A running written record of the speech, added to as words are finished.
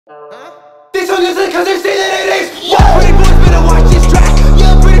These songs is because they're saying that it is. Yeah, pretty boys better watch this track.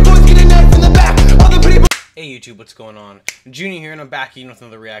 Yeah, pretty boys get a knife in the back. Other pretty boys. Hey YouTube, what's going on? Junior here, and I'm back again with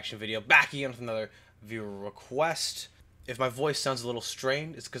another reaction video. Back again with another viewer request. If my voice sounds a little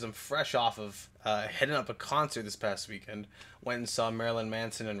strained, it's because I'm fresh off of heading up a concert this past weekend. Went and saw Marilyn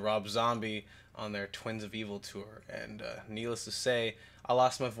Manson and Rob Zombie on their Twins of Evil tour, and needless to say, I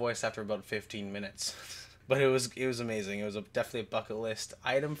lost my voice after about 15 minutes. But it was amazing. It was definitely a bucket list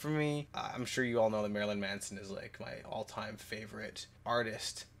item for me. I'm sure you all know that Marilyn Manson is like my all-time favorite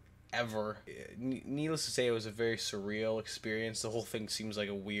artist ever. Needless to say, it was a very surreal experience. The whole thing seems like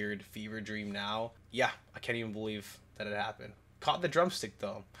a weird fever dream now. Yeah, I can't even believe that it happened. Caught the drumstick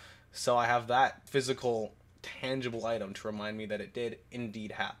though, so I have that physical, tangible item to remind me that it did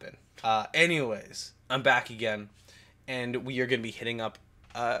indeed happen. Anyways, I'm back again, and we are going to be hitting up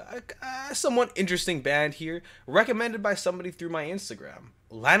a somewhat interesting band here, recommended by somebody through my Instagram.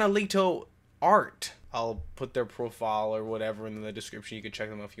 Lanalito Art. I'll put their profile or whatever in the description. You can check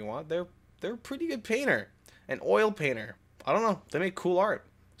them out if you want. They're a pretty good painter, an oil painter. I don't know. They make cool art,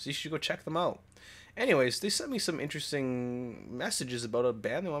 so you should go check them out. Anyways, they sent me some interesting messages about a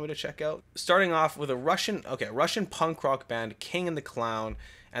band they want me to check out. Starting off with a Russian punk rock band, King and the Clown,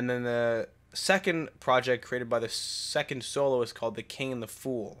 and then the second project created by the second soloist called The King and the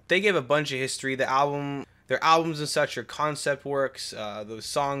Fool. They gave a bunch of history. Their albums and such are concept works. The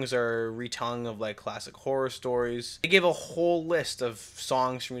songs are retelling of like classic horror stories. They gave a whole list of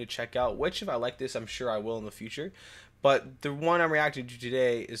songs for me to check out, which if I like this, I'm sure I will in the future. But the one I'm reacting to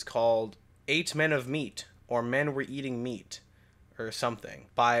today is called 8 Men of Meat, or Men Were Eating Meat, or something,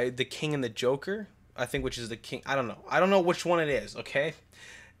 by The King and the Joker, I think, which is the King. I don't know which one it is, okay?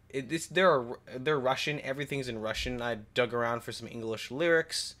 They're Russian. Everything's in Russian. I dug around for some English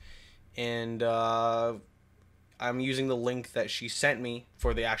lyrics, and I'm using the link that she sent me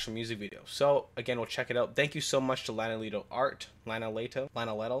for the actual music video. So again, we'll check it out. Thank you so much to Lanalito Art, Lanalito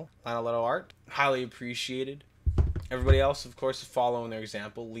Art. Highly appreciated. Everybody else, of course, is following their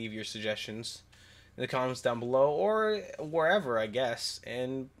example. Leave your suggestions in the comments down below, or wherever, I guess,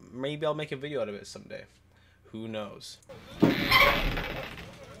 and maybe I'll make a video out of it someday. Who knows?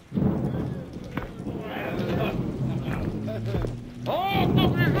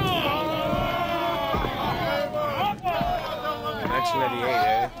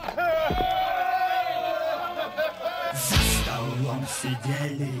 За столом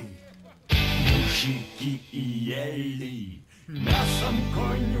сидели мужики и ели, мясом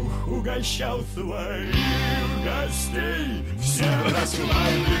конюх угощал своих гостей. Все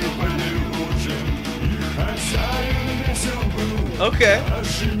расхваливали ужин, и хозяин весел был. Okay. О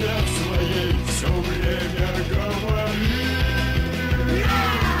жене своей все время говорил.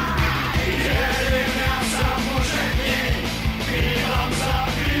 Ели мясо мужики, пивом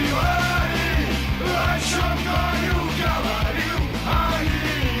запивали, о чем конюх говорил, они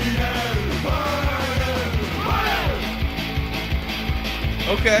не поняли.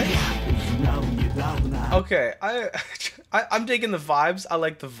 Okay. Okay, I'm digging the vibes. I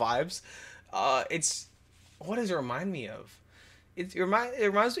like the vibes. What does it remind me of? It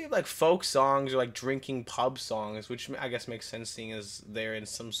reminds me of like folk songs or like drinking pub songs, which I guess makes sense seeing as they're in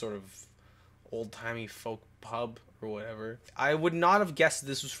some sort of old-timey folk pub or whatever. I would not have guessed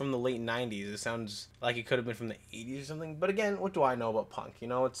this was from the late 90s. It sounds like it could have been from the 80s or something. But again, what do I know about punk? You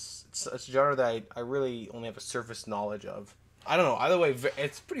know, it's a genre that I really only have a surface knowledge of. I don't know. Either way,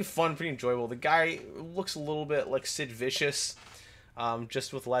 it's pretty fun, pretty enjoyable. The guy looks a little bit like Sid Vicious,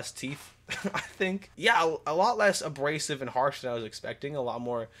 just with less teeth, I think. Yeah, a lot less abrasive and harsh than I was expecting. A lot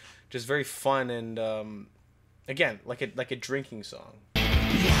more just very fun and, again, like a drinking song.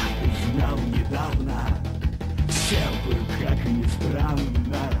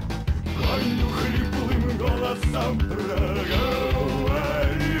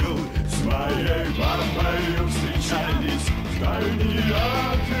 Дальние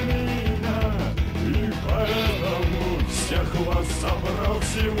от меня, и поэтому всех вас собрал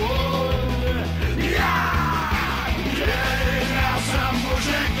сегодня. Ели мясо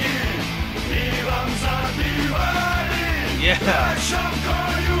мужики, пивом запивали. О чем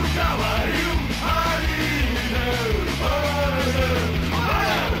конюх говорил, они не поняли.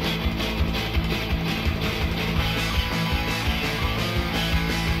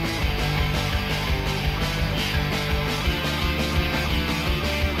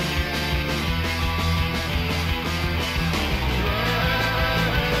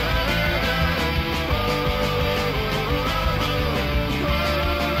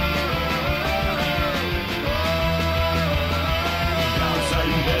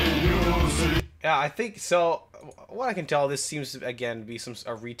 Yeah, I think so. what I can tell, this seems to, again, be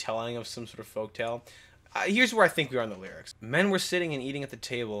a retelling of some sort of folktale. Here's where I think we are in the lyrics. Men were sitting and eating at the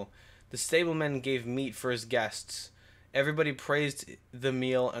table. The stableman gave meat for his guests. Everybody praised the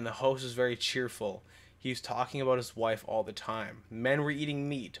meal, and the host was very cheerful. He was talking about his wife all the time. Men were eating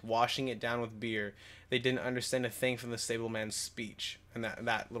meat, washing it down with beer. They didn't understand a thing from the stableman's speech. And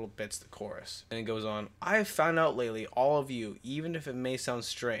that little bit's the chorus. And it goes on. I have found out lately, all of you, even if it may sound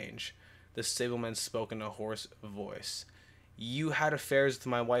strange, the stableman spoke in a hoarse voice. You had affairs with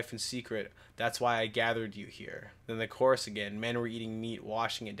my wife in secret. That's why I gathered you here. Then the chorus again. Men were eating meat,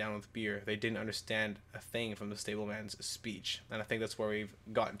 washing it down with beer. They didn't understand a thing from the stableman's speech. And I think that's where we've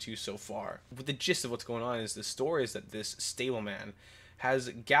gotten to so far. But the gist of what's going on is the story is that this stableman has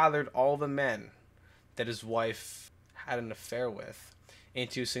gathered all the men that his wife had an affair with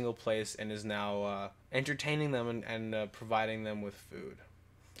into a single place and is now entertaining them and providing them with food.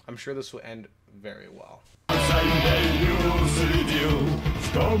 I'm sure this will end very well.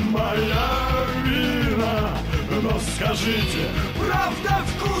 Что моя вина, но скажите, правда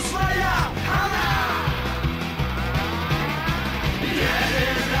вкусная она? Ели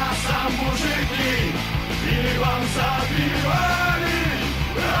мясо мужики, или вам забивали?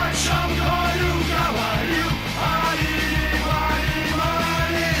 О чем говорю, говорю, али-вали-вали.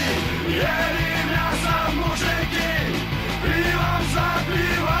 Ели мясо мужики, или вам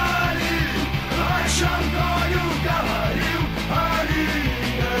забивали? О чем говорю, говорю,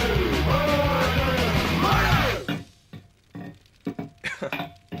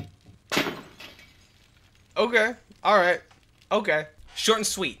 Okay, alright, okay. Short and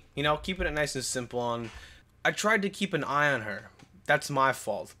sweet, you know, keeping it nice and simple. I tried to keep an eye on her. That's my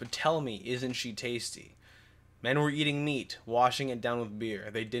fault, but tell me, isn't she tasty? Men were eating meat, washing it down with beer.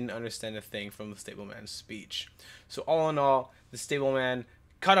 They didn't understand a thing from the stableman's speech. So all in all, the stableman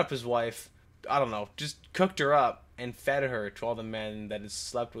cut up his wife, I don't know, just cooked her up and fed her to all the men that had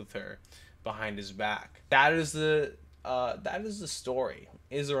slept with her behind his back. That is the story.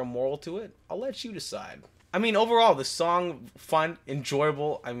 Is there a moral to it? I'll let you decide. I mean, overall, the song, fun,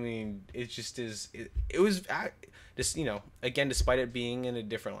 enjoyable. I mean, it just is. It was just, you know, again, despite it being in a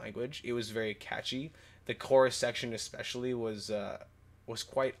different language, it was very catchy. The chorus section, especially, was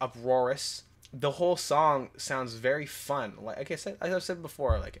quite uproarious. The whole song sounds very fun. Like I said, as I've said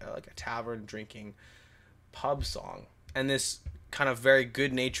before, like a tavern drinking pub song, and this kind of very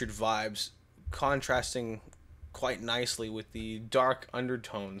good-natured vibes, contrasting quite nicely with the dark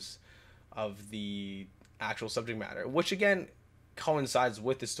undertones of the actual subject matter, which again coincides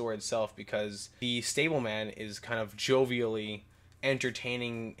with the story itself, because the stableman is kind of jovially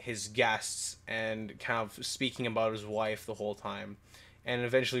entertaining his guests and kind of speaking about his wife the whole time, and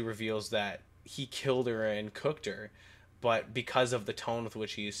eventually reveals that he killed her and cooked her, but because of the tone with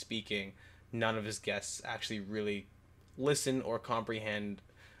which he is speaking, none of his guests actually really listen or comprehend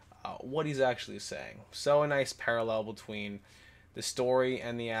what he's actually saying. So a nice parallel between the story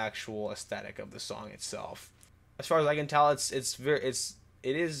and the actual aesthetic of the song itself. As far as I can tell, it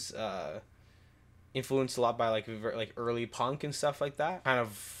is influenced a lot by like early punk and stuff like that. Kind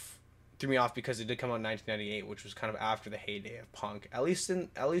of threw me off because it did come out in 1998, which was kind of after the heyday of punk. At least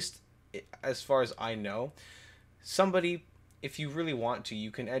as far as I know. Somebody, if you really want to,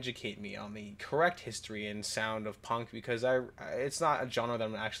 you can educate me on the correct history and sound of punk, because it's not a genre that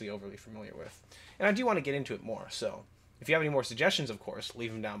I'm actually overly familiar with, and I do want to get into it more. So if you have any more suggestions, of course,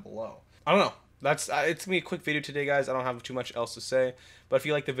 leave them down below. I don't know. That's it's gonna be a quick video today, guys. I don't have too much else to say, but if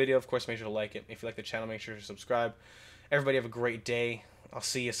you like the video, of course, make sure to like it. If you like the channel, make sure to subscribe. Everybody have a great day. I'll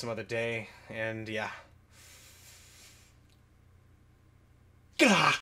see you some other day, and yeah.